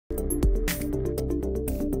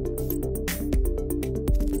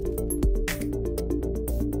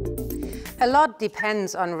A lot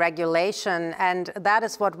depends on regulation, and that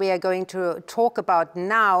is what we are going to talk about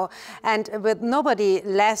now. And with nobody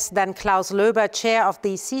less than Klaus Löber, chair of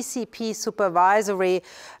the CCP Supervisory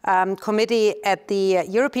Committee at the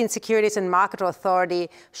European Securities and Market Authority,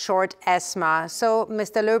 short ESMA. So,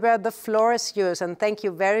 Mr. Löber, the floor is yours, and thank you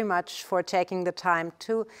very much for taking the time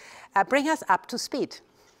to bring us up to speed.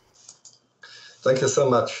 Thank you so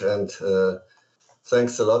much, and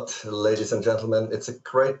thanks a lot, ladies and gentlemen. It's a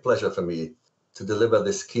great pleasure for me to deliver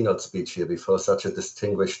this keynote speech here before such a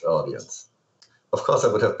distinguished audience. Of course, I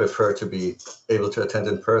would have preferred to be able to attend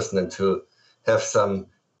in person and to have some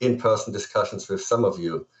in-person discussions with some of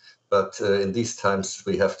you, but in these times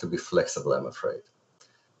we have to be flexible, I'm afraid.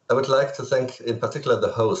 I would like to thank in particular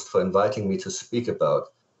the host for inviting me to speak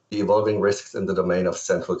about the evolving risks in the domain of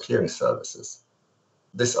central clearing services.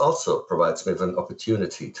 This also provides me with an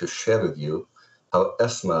opportunity to share with you how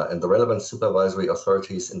ESMA and the relevant supervisory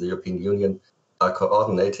authorities in the European Union are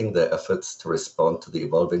coordinating their efforts to respond to the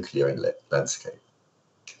evolving clearing landscape.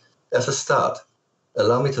 As a start,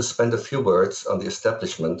 allow me to spend a few words on the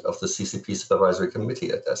establishment of the CCP Supervisory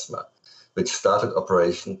Committee at ESMA, which started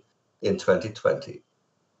operation in 2020.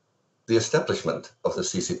 The establishment of the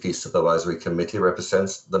CCP Supervisory Committee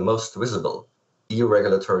represents the most visible EU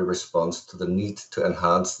regulatory response to the need to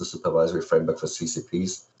enhance the supervisory framework for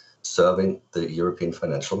CCPs serving the European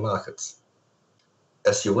financial markets.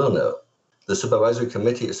 As you will know, the Supervisory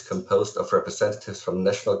Committee is composed of representatives from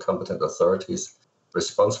national competent authorities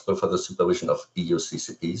responsible for the supervision of EU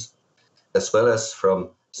CCPs, as well as from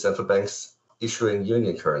central banks issuing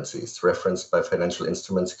union currencies referenced by financial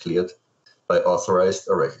instruments cleared by authorized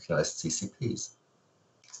or recognized CCPs.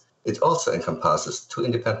 It also encompasses two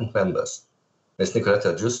independent members, Ms.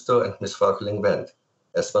 Nicoletta Giusto and Ms. Frauke Wendt,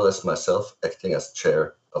 as well as myself acting as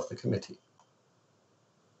chair of the committee.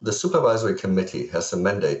 The Supervisory Committee has a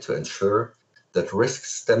mandate to ensure that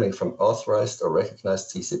risks stemming from authorized or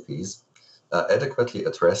recognized CCPs are adequately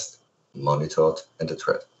addressed, monitored, and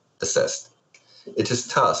assessed. It is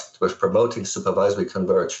tasked with promoting supervisory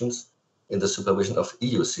convergence in the supervision of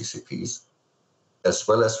EU CCPs, as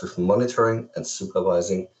well as with monitoring and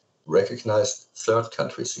supervising recognized third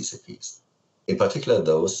country CCPs, in particular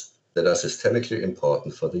those that are systemically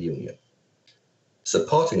important for the Union.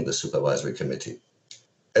 Supporting the Supervisory Committee,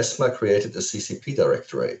 ESMA created a CCP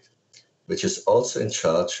Directorate, which is also in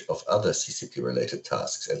charge of other CCP-related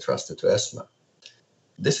tasks entrusted to ESMA.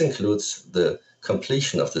 This includes the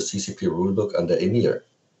completion of the CCP rulebook under EMIR,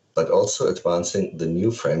 but also advancing the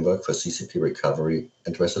new framework for CCP recovery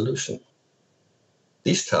and resolution.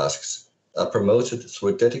 These tasks are promoted through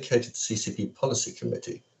a dedicated CCP Policy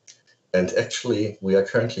Committee, and actually we are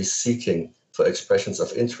currently seeking for expressions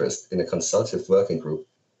of interest in a consultative working group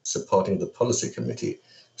supporting the Policy Committee.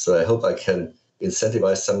 So I hope I can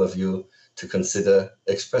incentivize some of you to consider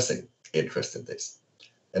expressing interest in this.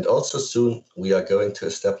 And also soon we are going to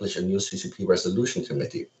establish a new CCP Resolution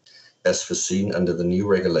Committee, as foreseen under the new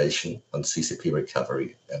regulation on CCP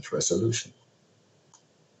recovery and resolution.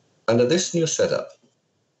 Under this new setup,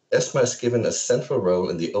 ESMA is given a central role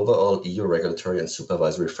in the overall EU regulatory and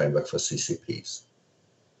supervisory framework for CCPs.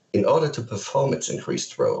 In order to perform its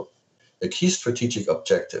increased role, a key strategic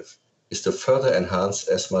objective is to further enhance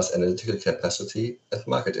ESMA's analytical capacity and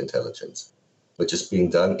market intelligence, which is being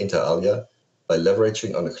done inter alia by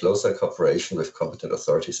leveraging on a closer cooperation with competent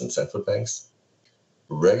authorities and central banks,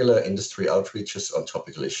 regular industry outreaches on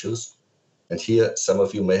topical issues, and here some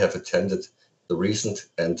of you may have attended the recent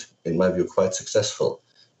and, in my view, quite successful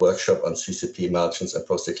workshop on CCP margins and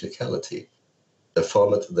procyclicality, a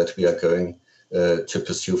format that we are going to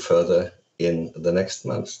pursue further in the next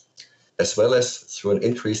months, as well as through an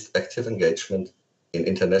increased active engagement in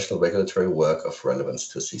international regulatory work of relevance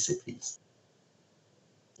to CCPs.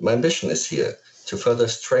 My ambition is here to further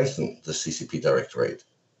strengthen the CCP Directorate,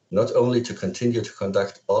 not only to continue to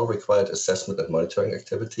conduct all required assessment and monitoring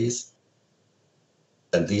activities,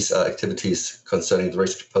 and these are activities concerning the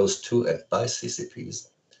risk posed to and by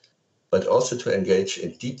CCPs, but also to engage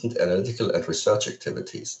in deepened analytical and research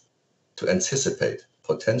activities to anticipate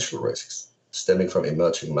potential risks stemming from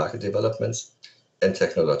emerging market developments and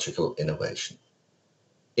technological innovation.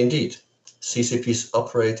 Indeed, CCPs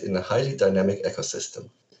operate in a highly dynamic ecosystem,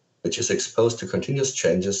 which is exposed to continuous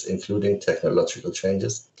changes, including technological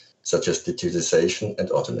changes, such as digitization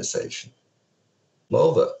and automation.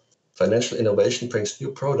 Moreover, financial innovation brings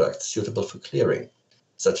new products suitable for clearing,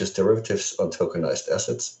 such as derivatives on tokenized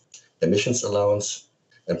assets, emissions allowance,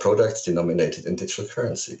 and products denominated in digital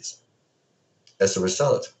currencies. As a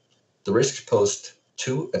result, the risks posed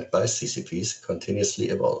to and by CCPs continuously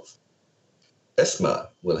evolve. ESMA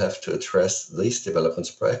will have to address these developments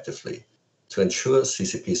proactively to ensure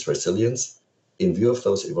CCP's resilience in view of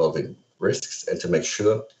those evolving risks and to make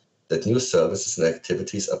sure that new services and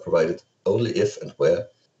activities are provided only if and where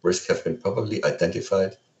risks have been properly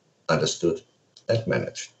identified, understood, and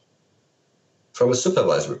managed. From a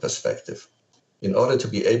supervisory perspective, in order to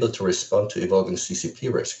be able to respond to evolving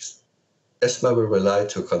CCP risks, ESMA will rely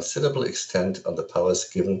to a considerable extent on the powers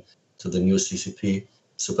given to the new CCP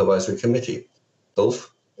Supervisory Committee,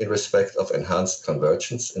 both in respect of enhanced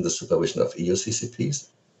convergence in the supervision of EU CCPs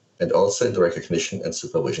and also in the recognition and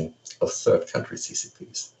supervision of third country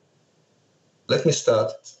CCPs. Let me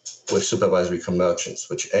start with supervisory convergence,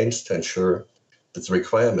 which aims to ensure that the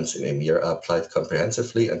requirements in EMIR are applied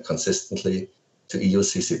comprehensively and consistently to EU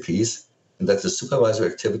CCPs, and that the supervisory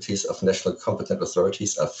activities of national competent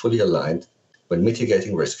authorities are fully aligned when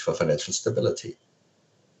mitigating risk for financial stability.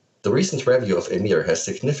 The recent review of EMIR has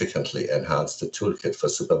significantly enhanced the toolkit for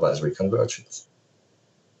supervisory convergence.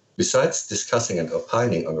 Besides discussing and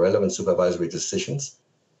opining on relevant supervisory decisions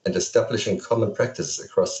and establishing common practices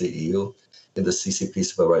across the EU in the CCP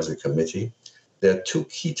Supervisory Committee, there are two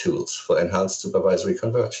key tools for enhanced supervisory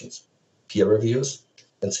convergence: peer reviews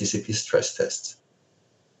and CCP stress tests.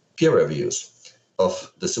 Peer reviews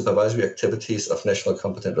of the supervisory activities of national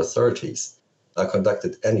competent authorities are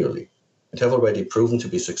conducted annually and have already proven to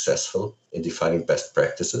be successful in defining best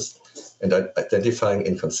practices and identifying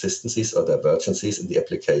inconsistencies or divergencies in the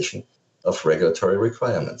application of regulatory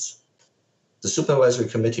requirements. The Supervisory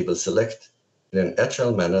Committee will select in an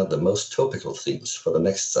agile manner the most topical themes for the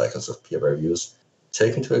next cycles of peer reviews,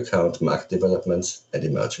 taking into account market developments and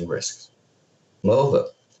emerging risks. Moreover,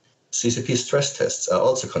 CCP stress tests are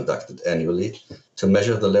also conducted annually to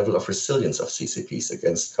measure the level of resilience of CCPs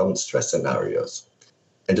against common stress scenarios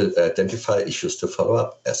and to identify issues to follow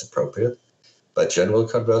up as appropriate by general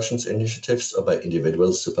convergence initiatives or by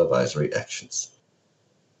individual supervisory actions.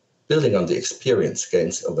 Building on the experience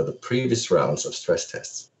gained over the previous rounds of stress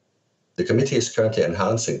tests, the committee is currently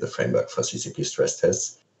enhancing the framework for CCP stress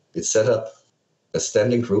tests. It set up a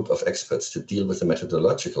standing group of experts to deal with the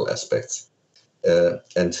methodological aspects,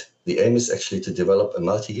 and the aim is actually to develop a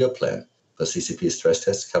multi-year plan for CCP stress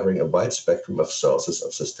tests covering a wide spectrum of sources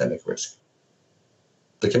of systemic risk.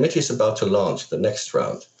 The committee is about to launch the next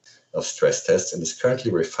round of stress tests and is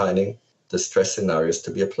currently refining the stress scenarios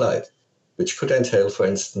to be applied, which could entail, for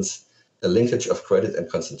instance, a linkage of credit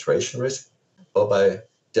and concentration risk, or by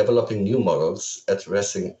developing new models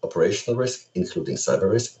addressing operational risk, including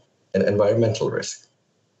cyber risk, and environmental risk.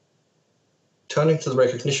 Turning to the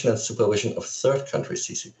recognition and supervision of third country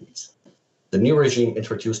CCPs, the new regime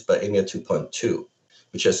introduced by EMIR 2.2,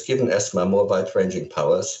 which has given ESMA more wide-ranging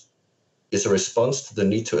powers, is a response to the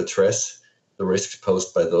need to address the risks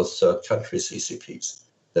posed by those third country CCPs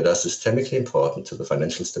that are systemically important to the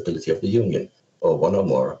financial stability of the Union or one or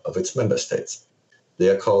more of its member states. They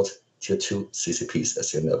are called Tier 2 CCPs,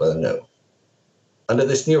 as you well know. Under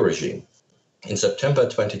this new regime, in September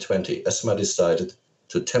 2020, ESMA decided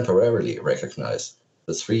to temporarily recognize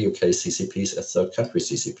the 3 UK CCPs as third country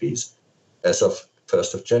CCPs as of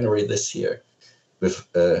 1st of January this year, with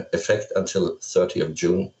effect until 30th of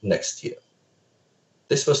June next year.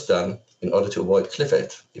 This was done in order to avoid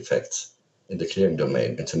cliff effects in the clearing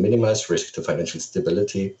domain and to minimize risk to financial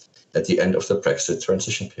stability at the end of the Brexit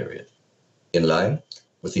transition period, in line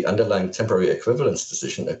with the underlying temporary equivalence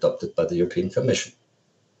decision adopted by the European Commission.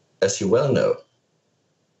 As you well know,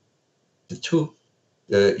 the 2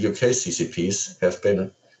 UK CCPs have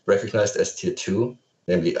been recognized as Tier 2,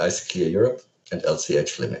 namely ICE Clear Europe and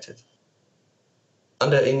LCH Limited.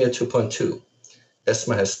 Under EMIR 2.2,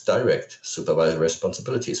 ESMA has direct supervisory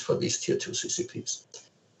responsibilities for these Tier 2 CCPs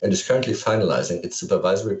and is currently finalizing its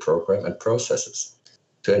supervisory program and processes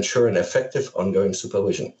to ensure an effective ongoing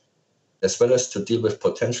supervision, as well as to deal with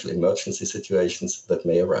potential emergency situations that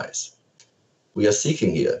may arise. We are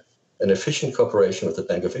seeking here an efficient cooperation with the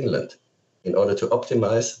Bank of England in order to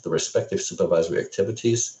optimize the respective supervisory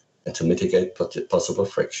activities and to mitigate possible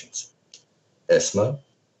frictions. ESMA,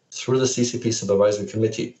 through the CCP Supervisory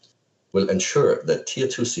Committee, will ensure that Tier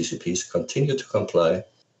 2 CCPs continue to comply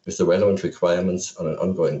with the relevant requirements on an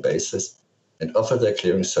ongoing basis and offer their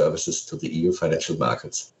clearing services to the EU financial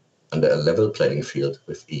markets under a level playing field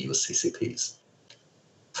with EU CCPs.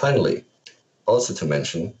 Finally, also to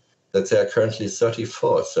mention that there are currently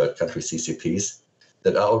 34 third country CCPs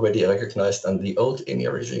that are already recognized under the old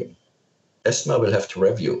EMIR regime. ESMA will have to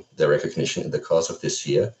review their recognition in the course of this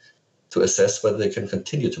year to assess whether they can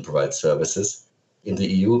continue to provide services in the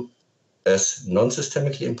EU as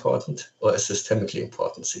non-systemically important or as systemically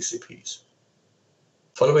important CCPs.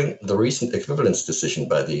 Following the recent equivalence decision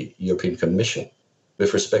by the European Commission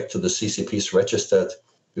with respect to the CCPs registered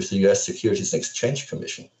with the US Securities and Exchange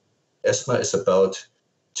Commission, ESMA is about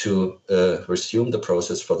to resume the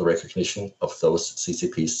process for the recognition of those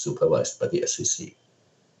CCPs supervised by the SEC.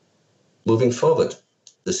 Moving forward,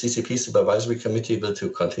 the CCP Supervisory Committee will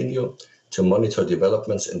continue to monitor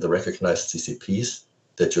developments in the recognized CCPs,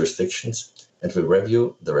 their jurisdictions, and will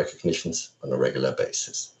review the recognitions on a regular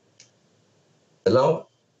basis. Allow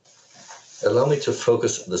me to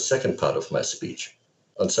focus the second part of my speech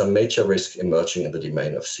on some major risks emerging in the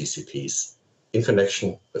domain of CCPs in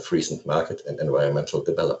connection with recent market and environmental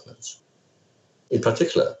developments. In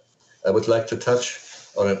particular, I would like to touch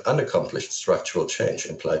on an unaccomplished structural change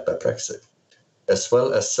implied by Brexit, as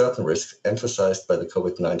well as certain risks emphasized by the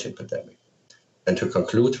COVID-19 pandemic, and to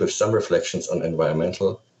conclude with some reflections on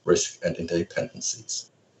environmental risk and interdependencies.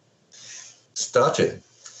 Starting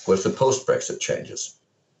with the post-Brexit changes,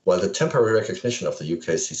 while the temporary recognition of the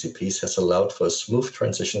UK CCPs has allowed for a smooth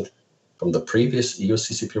transition from the previous EU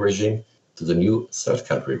CCP regime to the new third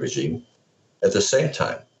country regime, at the same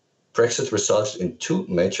time, Brexit resulted in two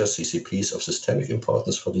major CCPs of systemic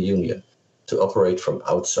importance for the Union to operate from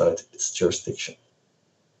outside its jurisdiction.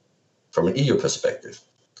 From an EU perspective,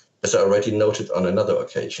 as I already noted on another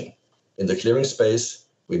occasion, in the clearing space,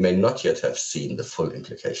 we may not yet have seen the full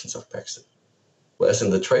implications of Brexit. Whereas in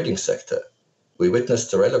the trading sector, we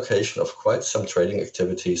witnessed the relocation of quite some trading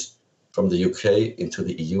activities from the UK into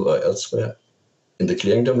the EU or elsewhere. In the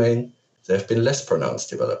clearing domain, there have been less pronounced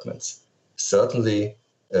developments, certainly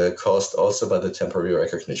caused also by the temporary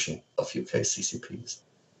recognition of UK CCPs.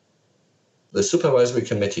 The Supervisory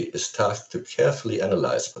Committee is tasked to carefully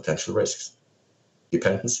analyze potential risks,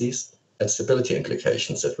 dependencies, and stability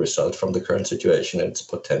implications that result from the current situation and its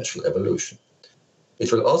potential evolution.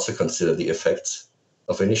 It will also consider the effects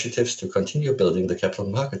of initiatives to continue building the Capital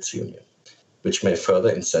Markets Union, which may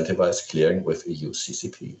further incentivize clearing with EU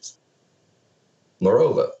CCPs.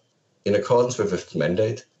 Moreover, in accordance with its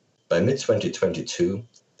mandate, by mid-2022,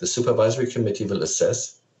 the Supervisory Committee will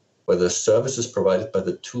assess whether services provided by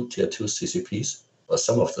the two Tier 2 CCPs, or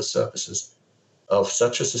some of the services, are of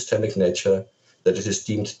such a systemic nature that it is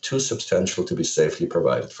deemed too substantial to be safely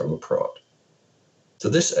provided from abroad. To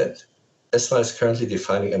this end, ESMA is currently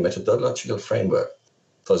defining a methodological framework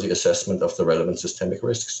for the assessment of the relevant systemic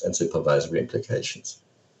risks and supervisory implications,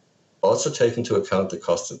 also taking into account the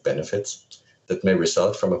costs and benefits that may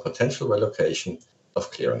result from a potential relocation of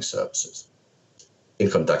clearing services. In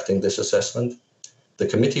conducting this assessment, the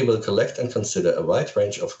committee will collect and consider a wide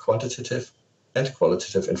range of quantitative and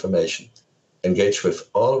qualitative information, engage with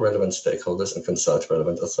all relevant stakeholders, and consult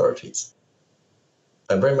relevant authorities.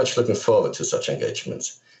 I'm very much looking forward to such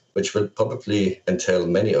engagements, which will probably entail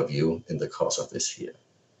many of you in the course of this year.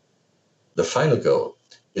 The final goal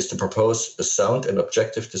is to propose a sound and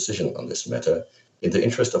objective decision on this matter in the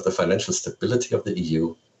interest of the financial stability of the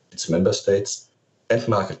EU, its member states, and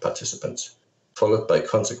market participants, followed by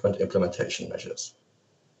consequent implementation measures.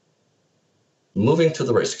 Moving to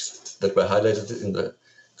the risks that were highlighted in the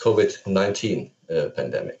COVID-19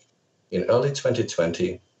 pandemic. In early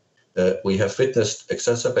 2020, we have witnessed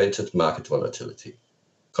exacerbated market volatility,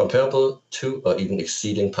 comparable to or even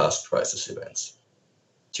exceeding past crisis events.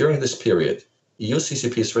 During this period, EU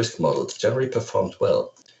CCP's risk models generally performed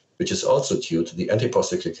well, which is also due to the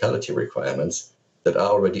anti-procyclicality requirements that are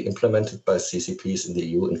already implemented by CCPs in the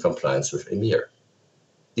EU in compliance with EMIR.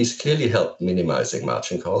 These clearly help minimizing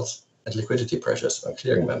margin calls and liquidity pressures on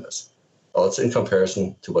clearing members, also in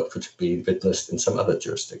comparison to what could be witnessed in some other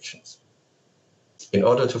jurisdictions. In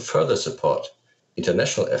order to further support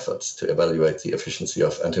international efforts to evaluate the efficiency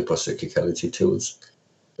of anti-procyclicality tools,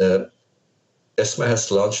 ESMA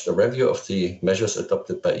has launched a review of the measures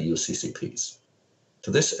adopted by EU CCPs. To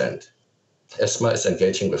this end, ESMA is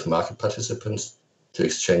engaging with market participants to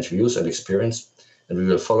exchange views and experience, and we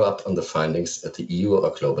will follow up on the findings at the EU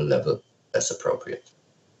or global level as appropriate.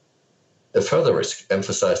 A further risk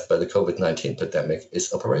emphasized by the COVID-19 pandemic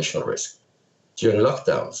is operational risk. During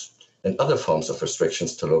lockdowns and other forms of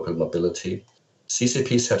restrictions to local mobility,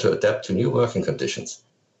 CCPs had to adapt to new working conditions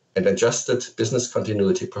and adjusted business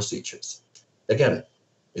continuity procedures. Again,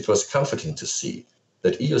 it was comforting to see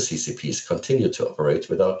that EU CCPs continued to operate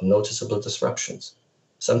without noticeable disruptions,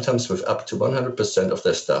 sometimes with up to 100% of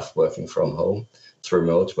their staff working from home through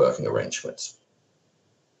remote working arrangements.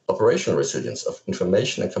 Operational resilience of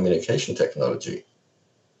information and communication technology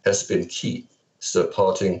has been key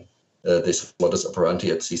supporting this modus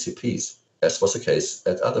operandi at CCPs, as was the case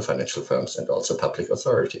at other financial firms and also public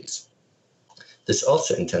authorities. This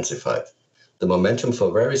also intensified the momentum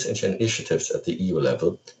for various initiatives at the EU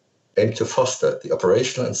level aimed to foster the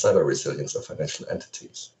operational and cyber resilience of financial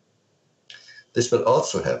entities. This will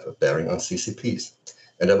also have a bearing on CCPs,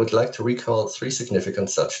 and I would like to recall 3 significant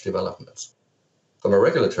such developments. From a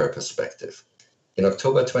regulatory perspective, in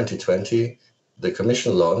October 2020, the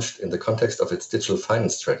Commission launched, in the context of its digital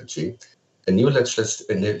finance strategy, a new legislative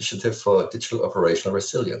initiative for digital operational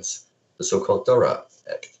resilience, the so-called DORA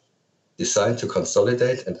Act, designed to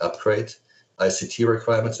consolidate and upgrade ICT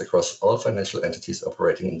requirements across all financial entities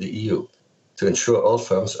operating in the EU, to ensure all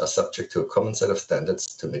firms are subject to a common set of standards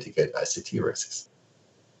to mitigate ICT risks.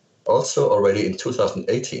 Also, already in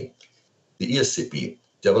 2018, the ESCB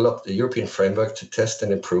developed a European framework to test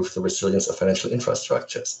and improve the resilience of financial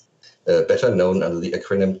infrastructures, better known under the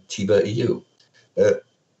acronym TIBA-EU.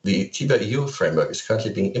 The TIBA-EU framework is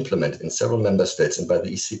currently being implemented in several member states and by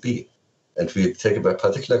the ECB, and we take a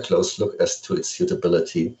particular close look as to its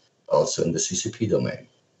suitability also in the CCP domain.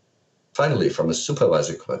 Finally, from a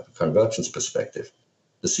supervisory convergence perspective,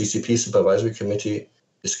 the CCP Supervisory Committee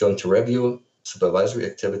is going to review supervisory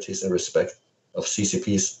activities in respect of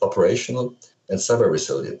CCP's operational and cyber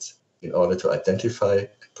resilience in order to identify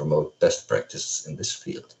and promote best practices in this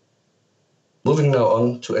field. Moving now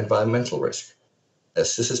on to environmental risk,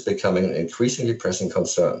 as this is becoming an increasingly pressing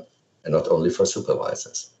concern, and not only for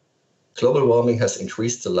supervisors. Global warming has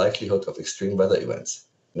increased the likelihood of extreme weather events,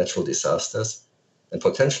 natural disasters, and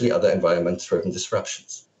potentially other environment-driven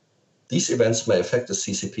disruptions. These events may affect the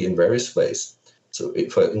CCP in various ways, so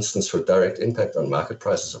for instance, through direct impact on market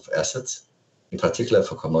prices of assets, in particular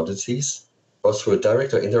for commodities, or through a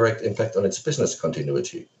direct or indirect impact on its business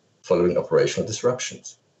continuity following operational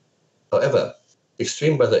disruptions. However,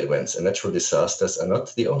 extreme weather events and natural disasters are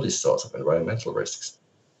not the only source of environmental risks.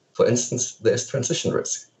 For instance, there is transition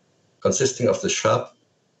risk, consisting of the sharp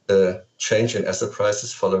change in asset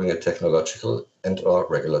prices following a technological and/or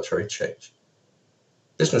regulatory change.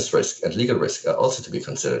 Business risk and legal risk are also to be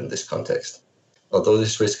considered in this context, although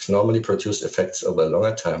these risks normally produce effects over a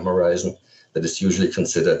longer time horizon that is usually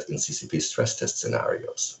considered in CCP stress test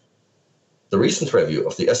scenarios. The recent review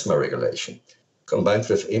of the ESMA regulation, combined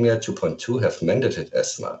with EMIR 2.2, have mandated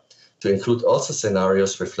ESMA to include also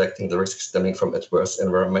scenarios reflecting the risks stemming from adverse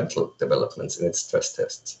environmental developments in its stress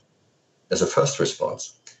tests. As a first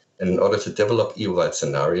response, and in order to develop EU-wide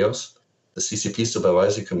scenarios, the CCP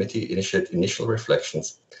Supervisory Committee initiated initial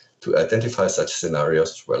reflections to identify such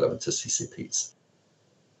scenarios relevant to CCPs.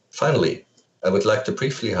 Finally, I would like to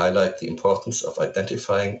briefly highlight the importance of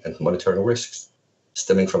identifying and monitoring risks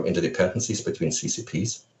stemming from interdependencies between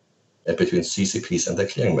CCPs and between CCPs and their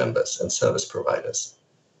clearing members and service providers.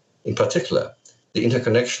 In particular, the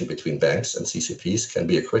interconnection between banks and CCPs can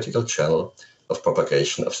be a critical channel of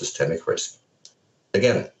propagation of systemic risk.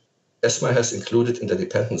 Again, ESMA has included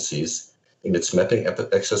interdependencies in its mapping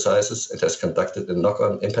exercises and has conducted a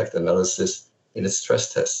knock-on impact analysis in its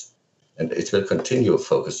stress tests, and it will continue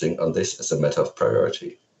focusing on this as a matter of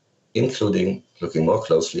priority, including looking more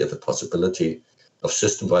closely at the possibility of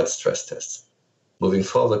system-wide stress tests. Moving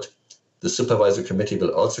forward, the Supervisory Committee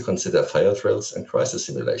will also consider fire drills and crisis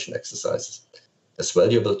simulation exercises as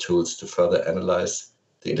valuable tools to further analyze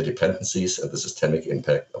the interdependencies and the systemic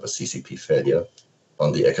impact of a CCP failure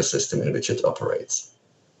on the ecosystem in which it operates.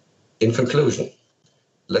 In conclusion,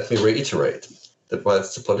 let me reiterate that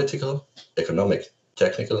whilst the political, economic,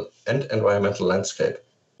 technical, and environmental landscape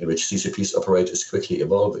in which CCPs operate is quickly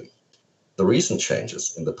evolving, the recent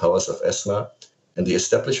changes in the powers of ESMA and the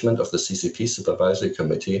establishment of the CCP Supervisory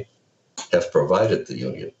Committee have provided the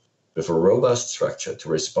Union with a robust structure to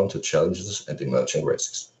respond to challenges and emerging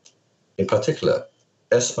risks. In particular,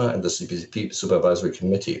 ESMA and the CCP Supervisory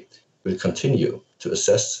Committee will continue to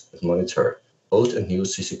assess and monitor old and new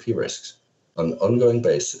CCP risks on an ongoing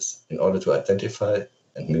basis in order to identify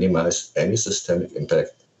and minimize any systemic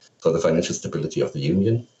impact for the financial stability of the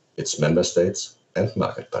Union, its member states, and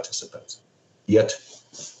market participants. Yet,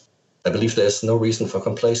 I believe there is no reason for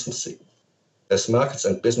complacency. As markets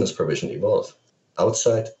and business provision evolve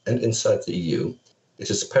outside and inside the EU, it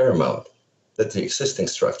is paramount that the existing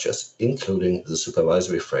structures, including the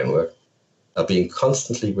supervisory framework, are being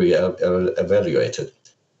constantly evaluated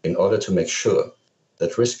in order to make sure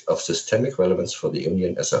that risks of systemic relevance for the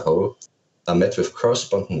Union as a whole are met with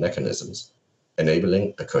corresponding mechanisms,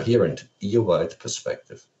 enabling a coherent EU-wide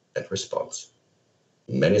perspective and response.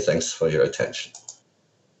 Many thanks for your attention.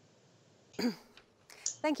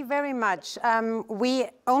 Thank you very much. We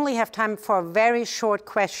only have time for a very short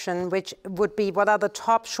question, which would be, what are the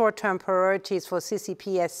top short-term priorities for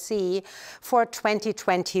CCPSC for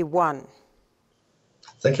 2021?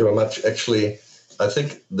 Thank you very much. Actually, I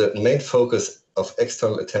think the main focus of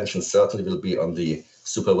external attention certainly will be on the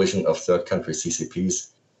supervision of third country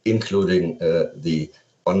CCPs, including the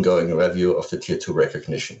ongoing review of the Tier 2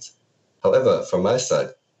 recognitions. However, from my side,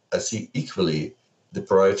 I see equally the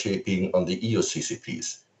priority being on the EU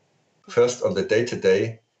CCPs. First, on the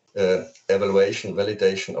day-to-day evaluation,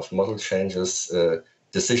 validation of model changes,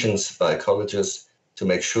 decisions by colleges to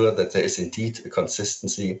make sure that there is indeed a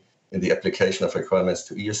consistency in the application of requirements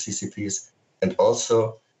to EU CCPs, and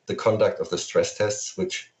also the conduct of the stress tests,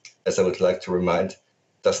 which, as I would like to remind,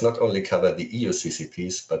 does not only cover the EU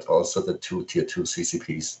CCPs, but also the two Tier 2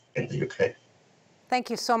 CCPs in the UK. Thank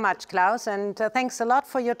you so much, Klaus, and thanks a lot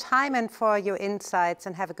for your time and for your insights,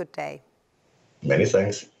 and have a good day. Many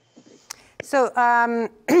thanks. So,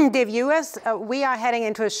 dear viewers, we are heading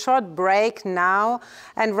into a short break now,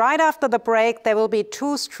 and right after the break there will be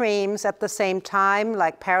two streams at the same time,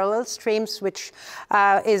 like parallel streams, which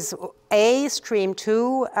is Stream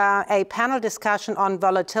 2, a panel discussion on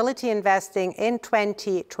volatility investing in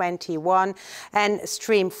 2021, and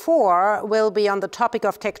Stream 4 will be on the topic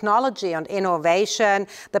of technology and innovation.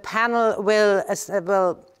 The panel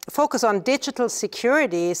will focus on digital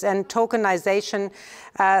securities and tokenization,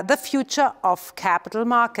 the future of capital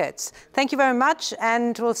markets. Thank you very much,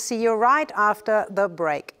 and we'll see you right after the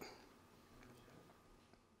break.